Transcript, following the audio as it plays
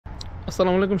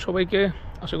আসসালামু আলাইকুম সবাইকে।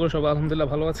 আশা করি সবাই আলহামদুলিল্লাহ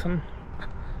ভালো আছেন।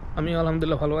 আমিও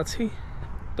আলহামদুলিল্লাহ ভালো আছি।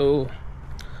 তো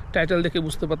টাইটেল দেখে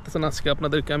বুঝতে পারতেছেন আজকে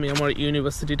আপনাদেরকে আমি আমার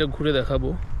ইউনিভার্সিটিটা ঘুরে দেখাবো।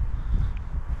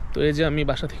 তো এই যে আমি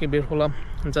বাসা থেকে বের হলাম,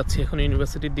 যাচ্ছি এখন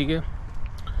ইউনিভার্সিটির দিকে।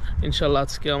 ইনশাল্লাহ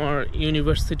আজকে আমার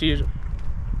ইউনিভার্সিটির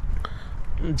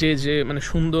যে মানে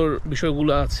সুন্দর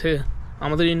বিষয়গুলো আছে,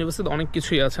 আমাদের ইউনিভার্সিটিতে অনেক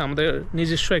কিছুই আছে, আমাদের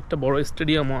নিজস্ব একটা বড়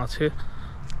স্টেডিয়ামও আছে।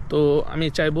 তো আমি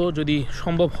চাইবো যদি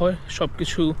সম্ভব হয় সব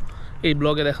কিছু এই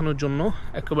ব্লগে দেখানোর জন্য,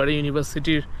 একেবারে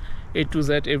ইউনিভার্সিটির A to Z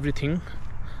এভরিথিং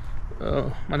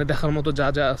মানে দেখার মতো যা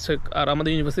যা আছে। আর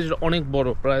আমাদের ইউনিভার্সিটির অনেক বড়,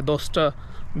 প্রায় 10টা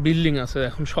বিল্ডিং আছে।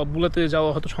 এখন সবগুলোতে যাওয়া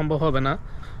হয়তো সম্ভব হবে না,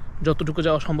 যতটুকু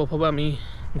যাওয়া সম্ভব হবে আমি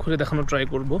ঘুরে দেখানোর ট্রাই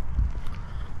করব।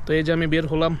 তো এই যে আমি বের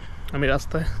হলাম, আমি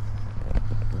রাস্তায়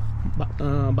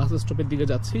বাস স্টপের দিকে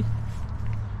যাচ্ছি।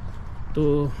 তো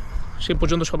সে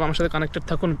পর্যন্ত সব আমার সাথে কানেক্টেড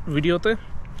থাকুন ভিডিওতে।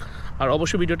 আর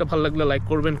অবশ্যই ভিডিওটা ভালো লাগলে লাইক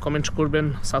করবেন, কমেন্ট করবেন,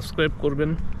 সাবস্ক্রাইব করবেন।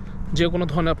 যে কোনো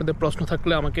ধরনের আপনাদের প্রশ্ন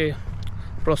থাকলে আমাকে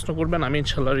প্রশ্ন করবেন, আমি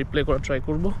ইনশাল্লাহ রিপ্লাই করার ট্রাই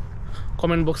করব।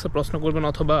 কমেন্ট বক্সে প্রশ্ন করবেন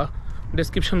অথবা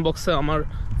ডেসক্রিপশন বক্সে আমার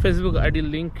ফেসবুক আইডির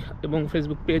লিঙ্ক এবং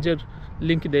ফেসবুক পেজের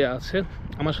লিঙ্ক দেওয়া আছে,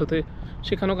 আমার সাথে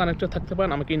সেখানেও কানেক্টেড থাকতে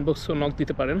পারেন, আমাকে ইনবক্সেও নক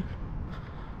দিতে পারেন।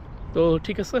 তো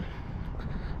ঠিক আছে,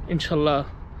 ইনশাল্লাহ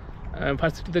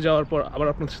ভার্সিটিতে যাওয়ার পর আবার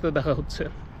আপনাদের সাথে দেখা হচ্ছে।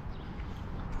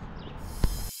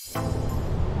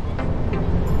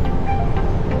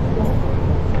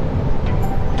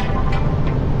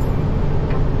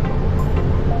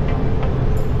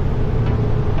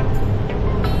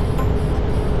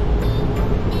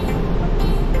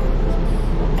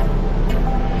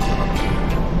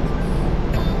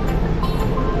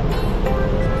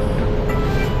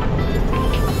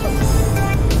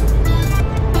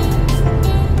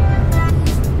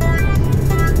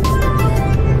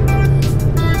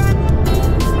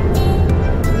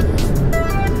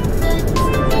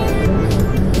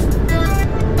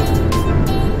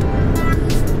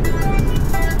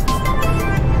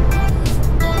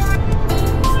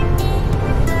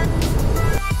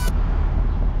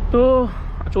 তো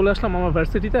চলে আসলাম আমার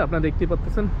ভার্সিটিতে, আপনারা দেখতেই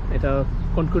পাচ্ছেন এটা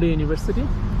কনকর্ডিয়া ইউনিভার্সিটি।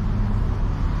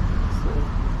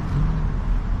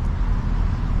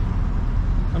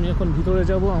 আমি এখন ভিতরে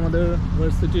যাব, আমাদের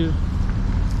ভার্সিটির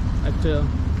একটা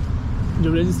যে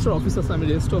রেজিস্টার অফিস আছে, আমি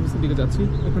রেজিস্টার অফিসের দিকে যাচ্ছি,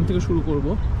 এখান থেকে শুরু করব।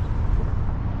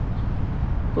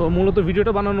 তো মূলত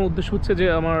ভিডিওটা বানানোর উদ্দেশ্য হচ্ছে যে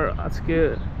আমার আজকে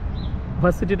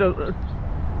ভার্সিটিটা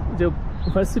যে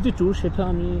ভার্সিটি ট্যুর সেটা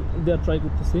আমি দেওয়ার ট্রাই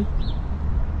করতেছি।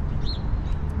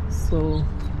 So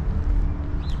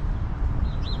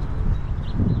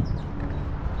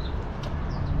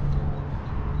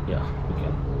yeah, we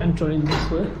can enter in this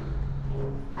way.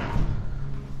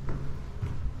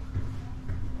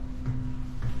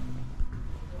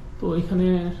 তো এখানে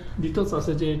ডিটেলস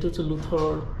আছে যে এটা হচ্ছে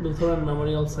লুথারান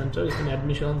মেমোরিয়াল সেন্টার। এখানে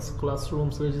admissions,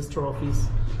 classrooms, register office,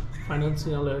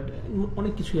 financial add,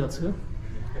 অনেক কিছুই আছে।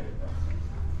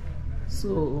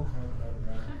 So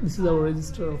this is our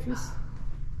register office.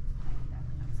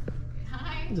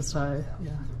 Just hi.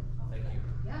 Yeah.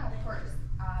 Yeah, of course.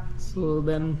 So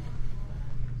then,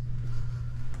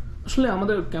 আসলে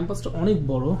আমাদের ক্যাম্পাসটা অনেক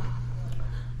বড়,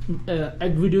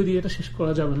 এক ভিডিও দিয়ে এটা শেষ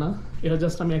করা যাবে না। এটা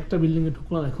জাস্ট আমি একটা বিল্ডিং এ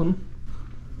ঢুকলাম এখন।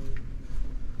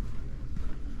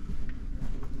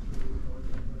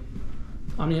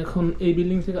 আমি এখন এই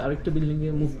বিল্ডিং থেকে আরেকটা বিল্ডিং এ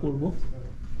মুভ করব।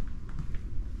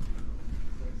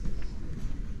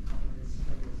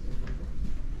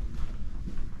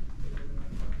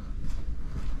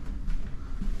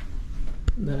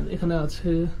 দেন এখানে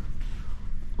আছে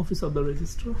office of the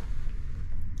registrar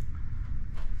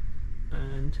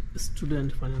and student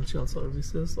financial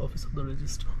services, office of the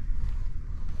registrar.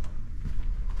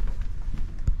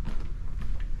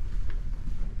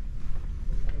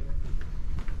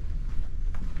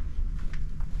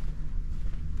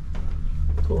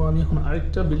 তো আমি এখন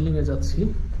আরেকটা বিল্ডিং এ যাচ্ছি।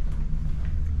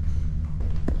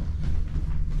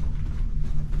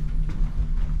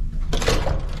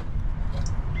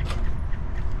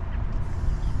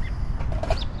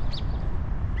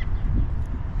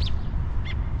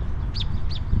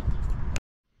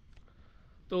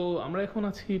 তো আমরা এখন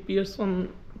আছি পিয়ারসন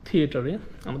থিয়েটারে।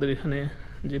 আমাদের এখানে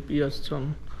যে পিয়ারসন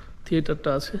থিয়েটারটা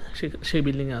আছে সেই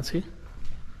বিল্ডিংয়ে আছি।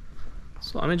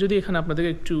 সো আমি যদি এখানে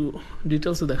আপনাদেরকে একটু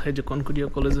ডিটেলসে দেখাই যে কনকর্ডিয়া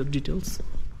কলেজের ডিটেলস।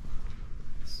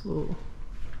 সো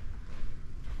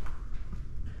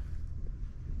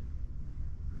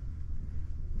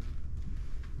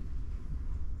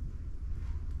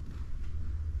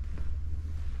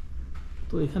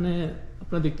তো এখানে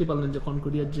আপনারা দেখতে পারলেন যে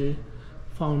কনকর্ডিয়ার যে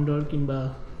ফাউন্ডার কিংবা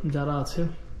যারা আছে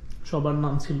সবার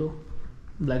নাম ছিল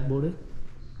ব্ল্যাকবোর্ডে।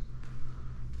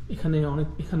 এখানে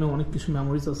অনেক কিছু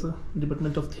মেমোরিজ আছে,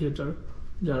 ডিপার্টমেন্ট অফ থিয়েটার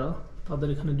যারা, তাদের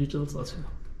এখানে ডিটেলস আছে।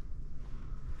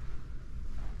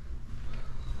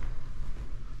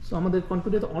 সো আমাদের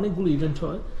কনকর্ডিয়াতে অনেকগুলো ইভেন্ট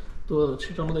হয়, তো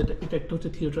সেটার মধ্যে এটা একটা হচ্ছে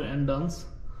থিয়েটার অ্যান্ড ডান্স,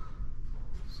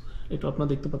 এটা আপনারা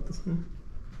দেখতে পাচ্ছেন।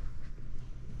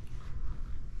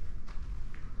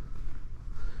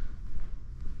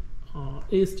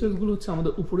 এই স্টেজগুলো হচ্ছে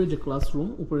আমাদের উপরে যে ক্লাসরুম,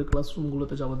 উপরের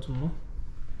ক্লাসরুমগুলোতে যাওয়ার জন্য।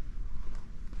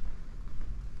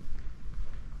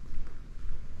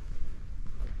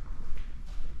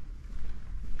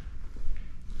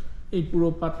 এই পুরো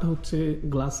পার্টটা হচ্ছে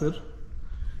গ্লাসের,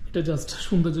 এটা জাস্ট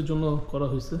সৌন্দর্যের জন্য করা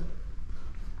হয়েছে।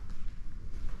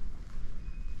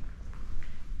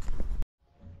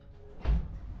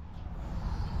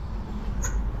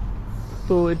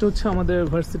 তো এটা হচ্ছে আমাদের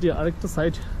ভার্সিটির আরেকটা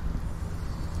সাইড,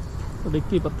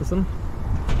 দেখতেই পাচ্ছেন।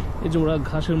 এই যে ওরা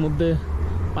ঘাসের মধ্যে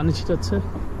পানি ছিটাচ্ছে।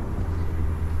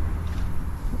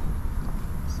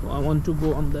 So I want to go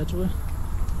on that way.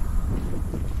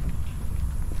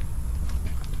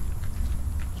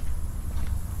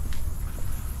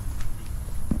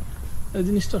 এই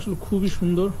জিনিসটা আসলে খুবই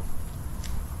সুন্দর,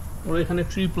 ওরা এখানে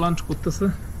ট্রি প্লান্ট করতেছে,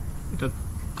 এটা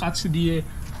কাঁচ দিয়ে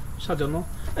সাজানো।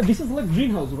 This is like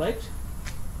green house, right?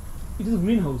 It is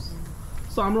green house.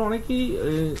 So আমরা অনেকেই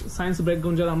সায়েন্স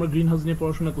ব্যাকগ্রাউন্ড যারা আমরা গ্রিন হাউস নিয়ে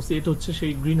পড়াশোনা করছি, এটা হচ্ছে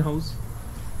সেই গ্রিন হাউস।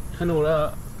 এখানে ওরা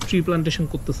ট্রি প্লান্টেশন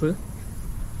করতেছে।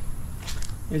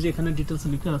 এই যে এখানে ডিটেলস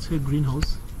লেখা আছে গ্রিন হাউস।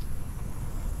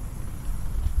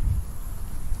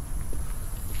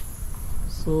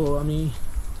 সো আমি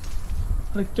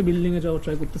আরেকটা বিল্ডিং এ যাওয়া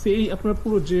ট্রাই করতেছি। এই আপনারা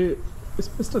পুরো যে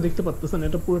স্পেসটা দেখতে পাচ্ছেন,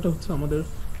 এটা পুরোটা হচ্ছে আমাদের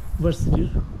ভার্সিটির।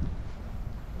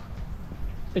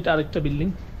 এটা আরেকটা বিল্ডিং।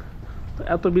 তো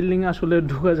এত বিল্ডিং আসলে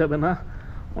ঢোকা যাবে না,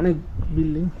 অনেক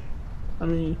বিল্ডিং।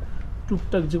 আমি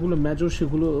টুকটাক যেগুলো মেজর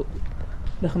সেগুলো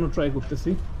দেখানো ট্রাই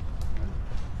করতেছি।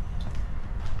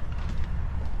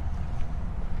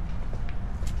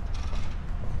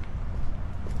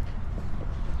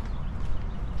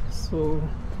 সো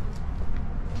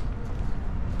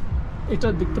এটা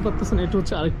দেখতে পাচ্ছেন, এটা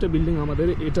হচ্ছে আরেকটা বিল্ডিং আমাদের।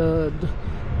 এটা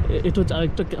হচ্ছে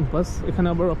আরেকটা ক্যাম্পাস। এখানে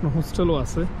আবার আপনার হোস্টেলও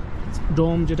আছে,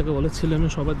 ডোম যেটাকে বলে, ছেলে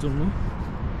মেয়ে সবার জন্য।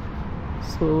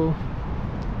 সো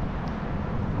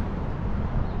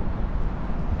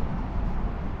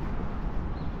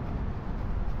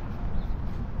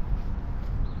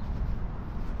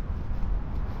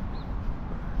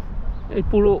এই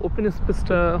পুরো ওপেন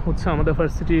স্পেসটা হচ্ছে আমাদের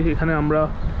ভার্সিটি। এখানে আমরা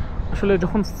আসলে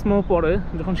যখন স্নো পড়ে,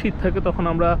 যখন শীত থাকে, তখন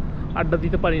আমরা আড্ডা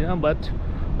দিতে পারি না, বাট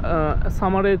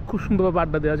সামারে খুব সুন্দরভাবে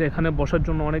আড্ডা দেওয়া যায়। এখানে বসার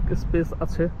জন্য অনেক স্পেস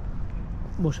আছে,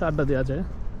 বসে আড্ডা দেওয়া যায়।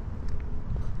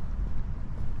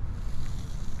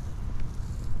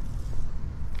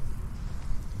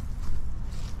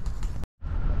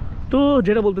 তো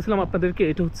যেটা বলতেছিলাম আপনাদেরকে,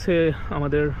 এটা হচ্ছে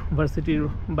আমাদের ভার্সিটির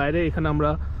বাইরে। এখানে আমরা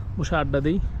বসে আড্ডা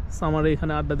দিই, সামারে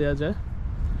এখানে আড্ডা দেওয়া যায়।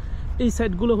 এই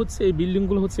সাইডগুলো হচ্ছে, এই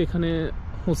বিল্ডিংগুলো হচ্ছে এখানে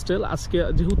হোস্টেল। আজকে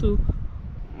যেহেতু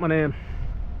মানে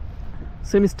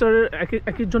সেমিস্টারের এক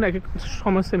একজন এক এক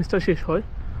সময় সেমিস্টার শেষ হয়,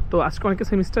 তো আজকে অনেকে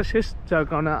সেমিস্টার শেষ, যার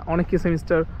কারণে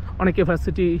অনেকে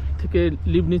ভার্সিটি থেকে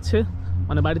লিভ নিচ্ছে,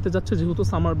 মানে বাড়িতে যাচ্ছে, যেহেতু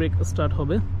সামার ব্রেক স্টার্ট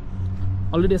হবে।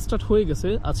 অলরেডি স্টার্ট হয়ে গেছে,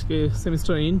 আজকে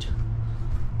semester and,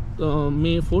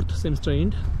 May 4th semester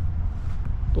and.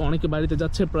 তো অনেকে বাড়িতে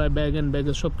যাচ্ছে প্রায়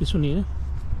ব্যাগের সব কিছু নিয়ে।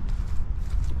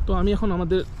 তো আমি এখন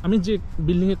আমি যে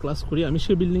বিল্ডিংয়ে ক্লাস করি, আমি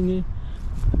সেই বিল্ডিংয়ে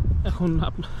এখন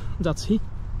যাচ্ছি।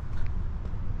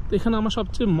 তো এখানে আমার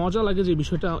সবচেয়ে মজা লাগে যে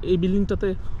বিষয়টা, এই বিল্ডিংটাতে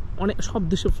সব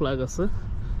দেশের ফ্ল্যাগ আছে।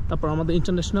 তারপর আমাদের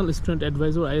ইন্টারন্যাশনাল স্টুডেন্ট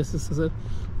অ্যাডভাইজার ISSS এর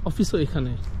অফিসও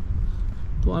এখানে।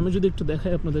 তো আমি যদি একটু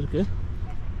দেখাই আপনাদেরকে,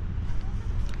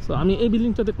 সো আমি এই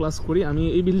বিল্ডিংটাতে ক্লাস করি, আমি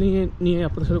এই বিল্ডিংয়ে নিয়ে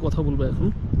আপনাদের সাথে কথা বলবো এখন।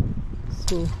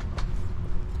 So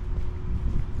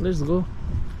let's go.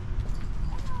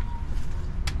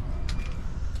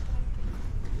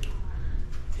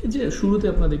 এই যে শুরুতে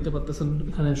আপনারা দেখতে পাচ্ছেন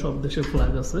এখানে সব দেশের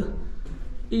ফ্ল্যাগ আছে।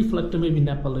 এই ফ্ল্যাগটা মেবি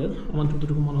নেপালের, আমার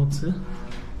যতটুকু মনে হচ্ছে।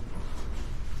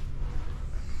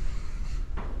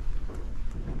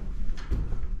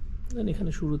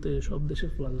 এখানে শুরুতে সব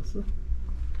দেশের ফ্ল্যাগ আছে।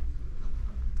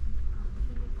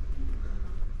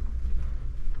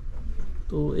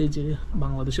 তো এই যে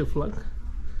বাংলাদেশের ফ্ল্যাগ,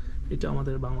 এটা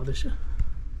আমাদের বাংলাদেশে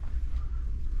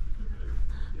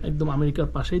একদম আমেরিকার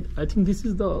পাশেই। I think this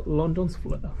is the London's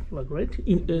flag, right?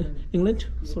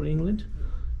 England,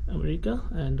 America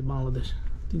and Bangladesh,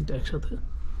 তিনটা একসাথে।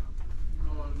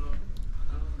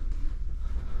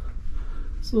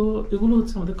 সো এগুলো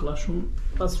হচ্ছে আমাদের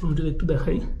ক্লাসরুম যদি একটু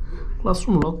দেখাই।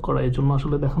 ক্লাসরুম লক করা, এই জন্য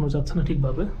আসলে দেখানো যাচ্ছে না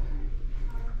ঠিকভাবে।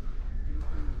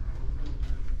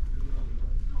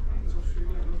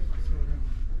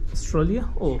 Australia?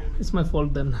 Oh, it's my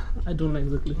fault then. I don't know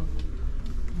exactly.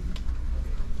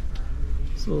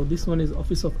 So this one is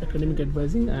Office of Academic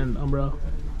Advising and আমরা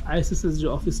ISS এর যে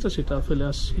অফিসটা সেটা ফেলে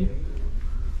আসছি।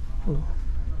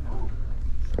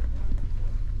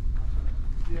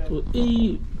 তো এই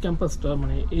ক্যাম্পাসটা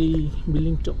মানে এই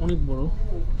বিল্ডিংটা অনেক বড়,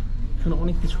 এখানে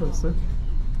অনেক কিছু আছে,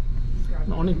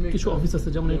 অনেক কিছু অফিস আছে,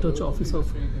 যেমন এটা হচ্ছে অফিস অফ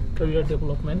ক্যারিয়ার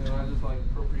ডেভেলপমেন্ট,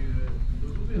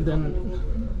 দেন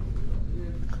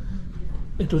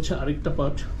এটা হচ্ছে আরেকটা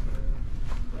পার্ট।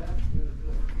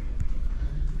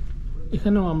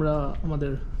 এখানেও আমরা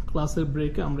আমাদের ক্লাসের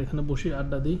ব্রেকে আমরা এখানে বসে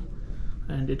আড্ডা দিই।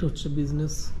 অ্যান্ড এটা হচ্ছে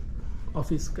বিজনেস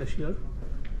অফিস ক্যাশিয়ার।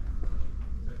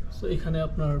 সো এখানে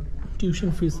আপনার টিউশন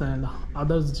ফিস অ্যান্ড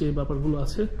আদার্স যে ব্যাপারগুলো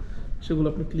আছে সেগুলো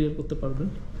আপনি ক্লিয়ার করতে পারবেন।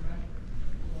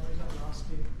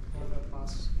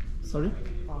 Sorry,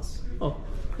 O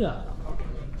yeah,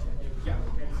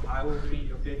 I will be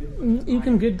okay. you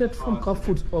can get that from Cup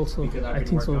Foods also. I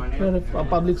think so.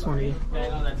 Public's one. Yeah.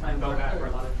 Yeah, no, that's fine. Go back for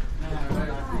a lot of.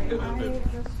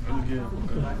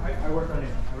 I work on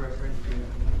it. I work on it.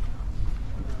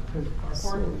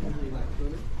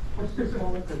 It's too small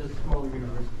because it's a smaller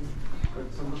university, but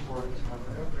some boards have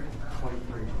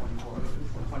 23, 24,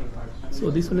 25. So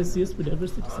this one is CSP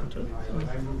Diversity Center. I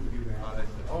moved to do that.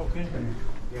 Oh, okay.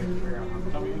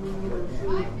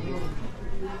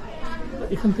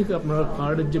 এখান থেকে আপনারা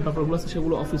কার্ডের যে ব্যাপারগুলো আছে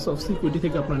সেগুলো office of security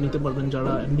থেকে আপনারা নিতে পারবেন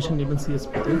যারা অ্যাডমিশন নেবেন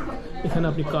সিএসপিতে। এখানে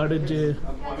আপনি কার্ডের যে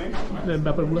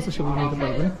ব্যাপারগুলো আছে সেগুলো নিতে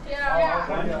পারবেন,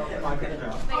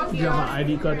 যে আমার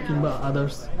আইডি কার্ড কিংবা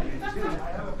others.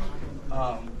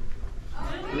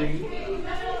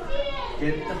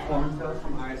 Get the form filled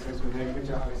from ISS when you get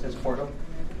to ISS portal.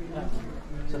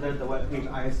 So there's the webpage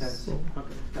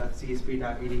iss.csp.edu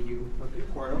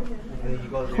portal, and then you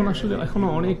go there. এখন আসলে এখনো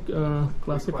অনেক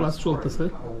ক্লাস চলতেছে,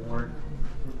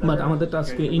 বাট আমাদের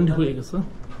আজকে এন্ড হয়ে গেছে।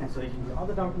 And so you can get all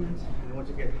the documents, and then once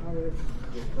you get hired,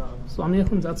 so আমি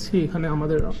এখন যাচ্ছি, এখানে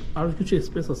আমাদের আরও কিছু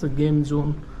স্পেস আছে, গেম জোন,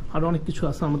 আরও অনেক কিছু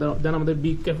আছে আমাদের। দেন আমাদের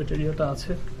বিগ ক্যাফেটেরিয়াটা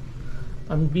আছে,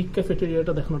 আমি বিগ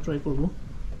ক্যাফেটেরিয়াটা দেখানো ট্রাই করবো।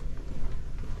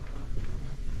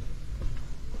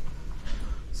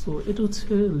 সো এটা হচ্ছে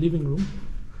living room,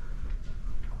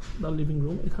 the living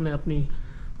room. এখানে আপনি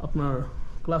আপনার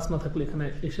ক্লাস না থাকলে এখানে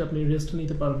এসে আপনি রেস্ট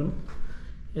নিতে পারবেন।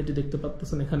 এটি দেখতে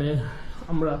পাচ্ছেন, এখানে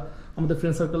আমরা আমাদের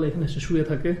ফ্রেন্ড সার্কেল এখানে এসে শুয়ে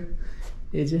থাকে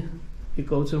এই যে এই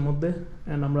কাউচের মধ্যে,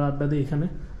 অ্যান্ড আমরা আড্ডা দিই এখানে।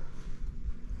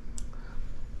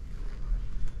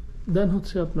 দেন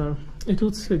হচ্ছে আপনার এটা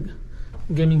হচ্ছে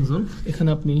গেমিং জোন, এখানে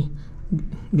আপনি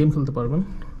গেম খেলতে পারবেন,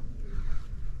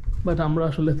 বাট আমরা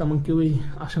আসলে তেমন কেউই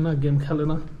আসে না, গেম খেলে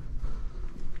না।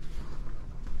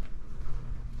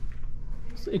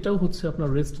 এটাও হচ্ছে আপনার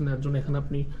রেস্ট নেওয়ার জন্য, এখানে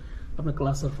আপনি আপনার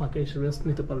ক্লাসের ফাঁকে এসে রেস্ট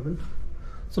নিতে পারবেন।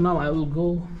 So now I will go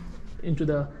into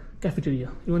the cafeteria.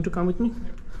 You want to come with me?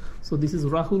 So this is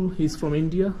Rahul, he is from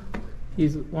India, he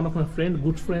is one of my friend,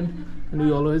 good friend, and we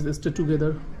always stay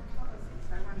together.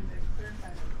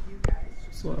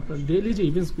 So আপনার daily যে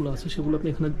ইভেন্টসগুলো আছে সেগুলো আপনি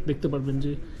এখানে দেখতে পারবেন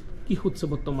যে কী হচ্ছে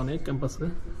বর্তমানে ক্যাম্পাসে,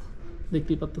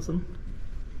 দেখতেই পাচ্ছেন।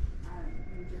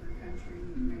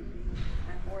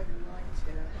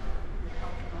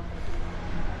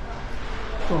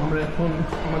 তো আমরা এখন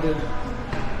আমাদের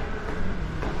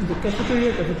যে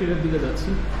ক্যাফেটেরিয়ার দিকে যাচ্ছি।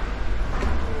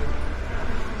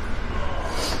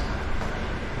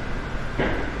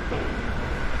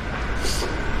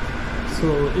 সো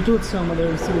এটা হচ্ছে আমাদের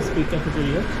সিএসপি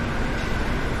ক্যাফেটেরিয়া।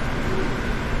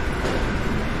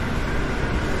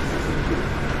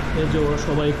 এই যে ওরা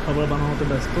সবাই খাবার বানানোতে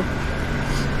ব্যস্ত।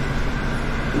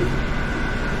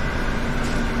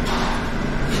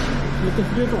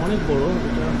 ক্যাফেটেরিয়াটা অনেক বড়,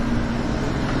 এটা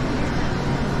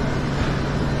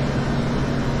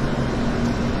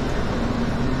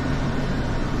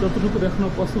যতটুকু দেখানো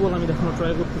পসিবল আমি দেখানো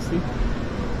ট্রাই করতেছি।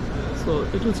 সো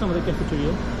এটা হচ্ছে আমাদের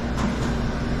ক্যাফেটেরিয়া।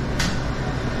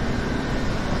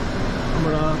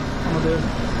 আমরা আমাদের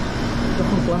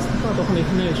যখন ক্লাস থাকা তখন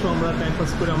এখানে এসে আমরা টাইম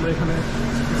পাস করে আমরা এখানে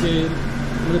যে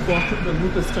আমাদের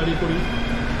গ্রুপে স্টাডি করি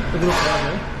এগুলো করা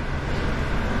যায়।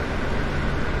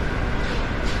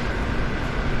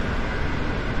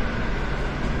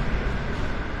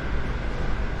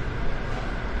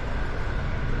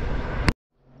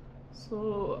 সো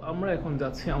আমরা এখন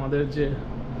যাচ্ছি আমাদের যে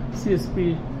সিএসপি,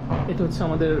 এটা হচ্ছে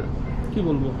আমাদের কি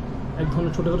বলবো এক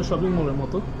ধরনের ছোটোখাটো শপিং মলের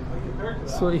মতো।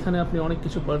 সো এখানে আপনি অনেক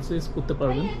কিছু পারচেজ করতে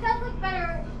পারবেন।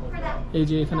 এই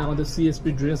যে এখানে আমাদের সিএসপি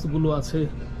ড্রেসগুলো আছে,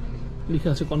 লেখা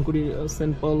আছে কনকর্ডিয়া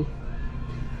সেন্ট পল।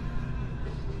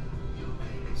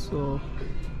 সো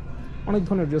অনেক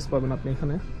ধরনের ড্রেস পাবেন আপনি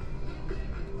এখানে।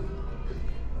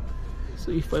 So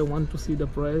if I want to C the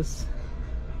price,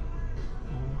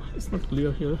 it's not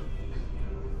clear here.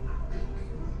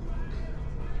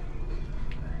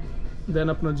 দেন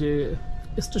আপনার যে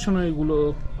স্টেশনারিগুলো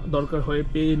দরকার হয়,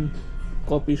 পেন,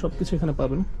 কপি, সব কিছু এখানে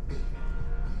পাবেন।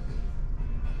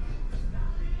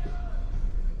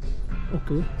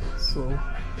 ওকে, সো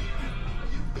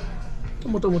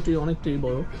মোটামুটি অনেকটাই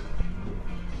বড়।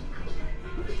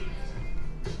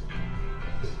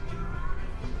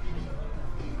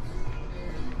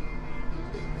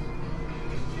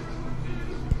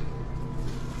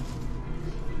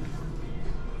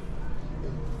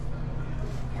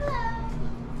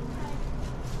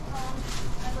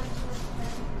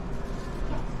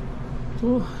 তো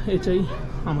এটাই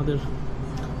আমাদের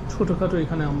ছোটোখাটো,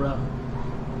 এখানে আমরা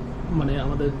মানে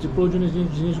আমাদের যে প্রয়োজনীয়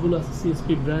জিনিসগুলো আছে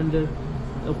সিএসপি ব্র্যান্ডের,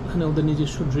 ওখানে ওদের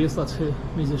নিজস্ব ড্রেস আছে,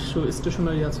 নিজস্ব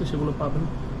স্টেশনারি আছে, সেগুলো পাবেন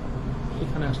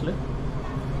এখানে আসলে।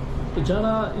 তো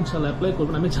যারা ইনশাল্লাহ অ্যাপ্লাই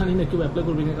করবেন, আমি জানি না কেউ অ্যাপ্লাই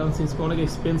করবে না, কারণ সিএসপি অনেক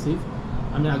এক্সপেন্সিভ।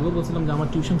 আমি আগেও বলছিলাম যে আমার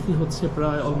টিউশন ফি হচ্ছে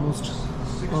প্রায় অলমোস্ট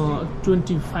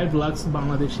 25 লাখস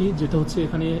বাংলাদেশি, যেটা হচ্ছে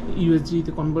এখানে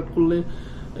ইউএসজিতে কনভার্ট করলে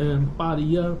পার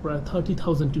ইয়ার প্রায়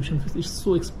 30,000 tuition fees. It's so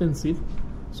expensive.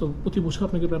 So প্রতি বছর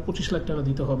আপনাকে প্রায় 25 লাখ টাকা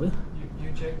দিতে হবে।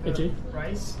 You check the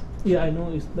price? Yeah, I know,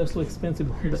 that's so expensive.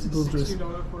 Those dresses.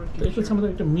 $60 for a So it's some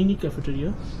like a mini cafeteria,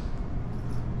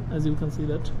 as you can see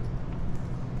that.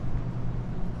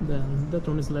 Then that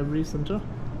one is library center.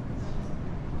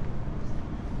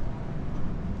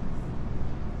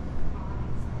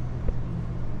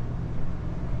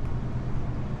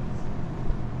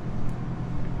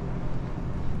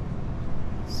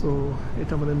 So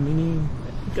it's আমাদের mini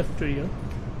cafeteria.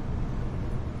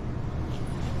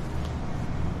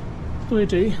 তো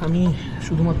এটাই, আমি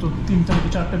শুধুমাত্র 3টা থেকে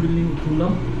 4টা building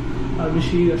ঘুরলাম, আর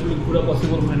বেশি আসলে ঘোরা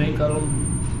পসিবল হয় নাই, কারণ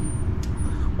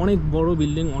অনেক বড়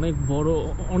বিল্ডিং,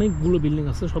 অনেকগুলো বিল্ডিং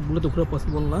আছে, সবগুলো তো ঘোরা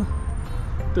পসিবল না।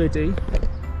 তো এটাই,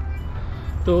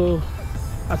 তো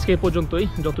আজকে এ পর্যন্তই।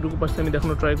 যতটুকু পারছি আমি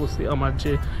দেখানো ট্রাই করছি আমার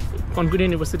যে কনকর্ডিয়া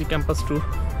ইউনিভার্সিটি ক্যাম্পাস ট্যুর।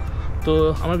 তো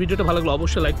আমার ভিডিওটা ভালো লাগলে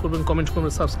অবশ্যই লাইক করবেন, কমেন্ট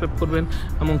করবেন, সাবস্ক্রাইব করবেন।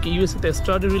 এমনকি ইউএসএতে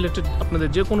স্টাডি রিলেটেড আপনাদের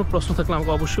যে কোনো প্রশ্ন থাকলে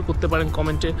আমাকে অবশ্যই করতে পারেন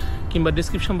কমেন্টে, কিংবা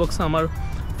ডিসক্রিপশন বক্সে আমার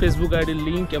ফেসবুক আইডির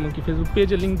লিঙ্ক, এমনকি ফেসবুক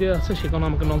পেজের লিঙ্ক দেওয়া আছে, সেখানেও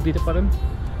আমাকে নক দিতে পারেন।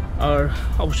 আর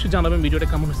অবশ্যই জানাবেন ভিডিওটা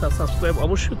কেমন হয়েছে, আর সাবস্ক্রাইব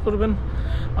অবশ্যই করবেন।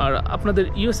 আর আপনাদের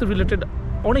ইউএসএ রিলেটেড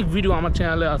অনেক ভিডিও আমার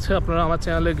চ্যানেলে আছে, আপনারা আমার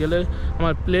চ্যানেলে গেলে,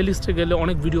 আমার প্লে লিস্টে গেলে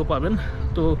অনেক ভিডিও পাবেন।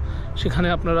 তো সেখানে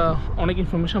আপনারা অনেক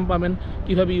ইনফরমেশান পাবেন,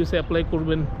 কীভাবে ইউএসএ অ্যাপ্লাই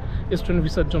করবেন স্টুডেন্ট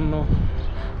ভিসার জন্য।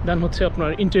 দেন হচ্ছে আপনার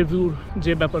ইন্টারভিউর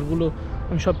যে ব্যাপারগুলো,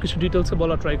 আমি সব কিছু ডিটেলসে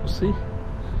বলা ট্রাই করছি।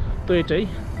 তো এটাই,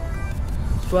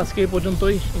 তো আজকে এই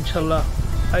পর্যন্তই। ইনশাল্লাহ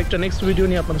আরেকটা নেক্সট ভিডিও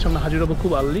নিয়ে আপনাদের সামনে হাজির হবো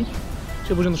খুব আর্লি।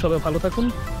 সে পর্যন্ত সবাই ভালো থাকুন,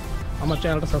 আমার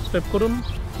চ্যানেলটা সাবস্ক্রাইব করুন,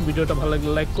 ভিডিওটা ভালো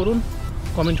লাগলে লাইক করুন,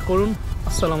 কমেন্ট করুন।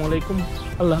 আসসালামু আলাইকুম,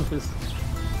 আল্লাহ হাফিজ।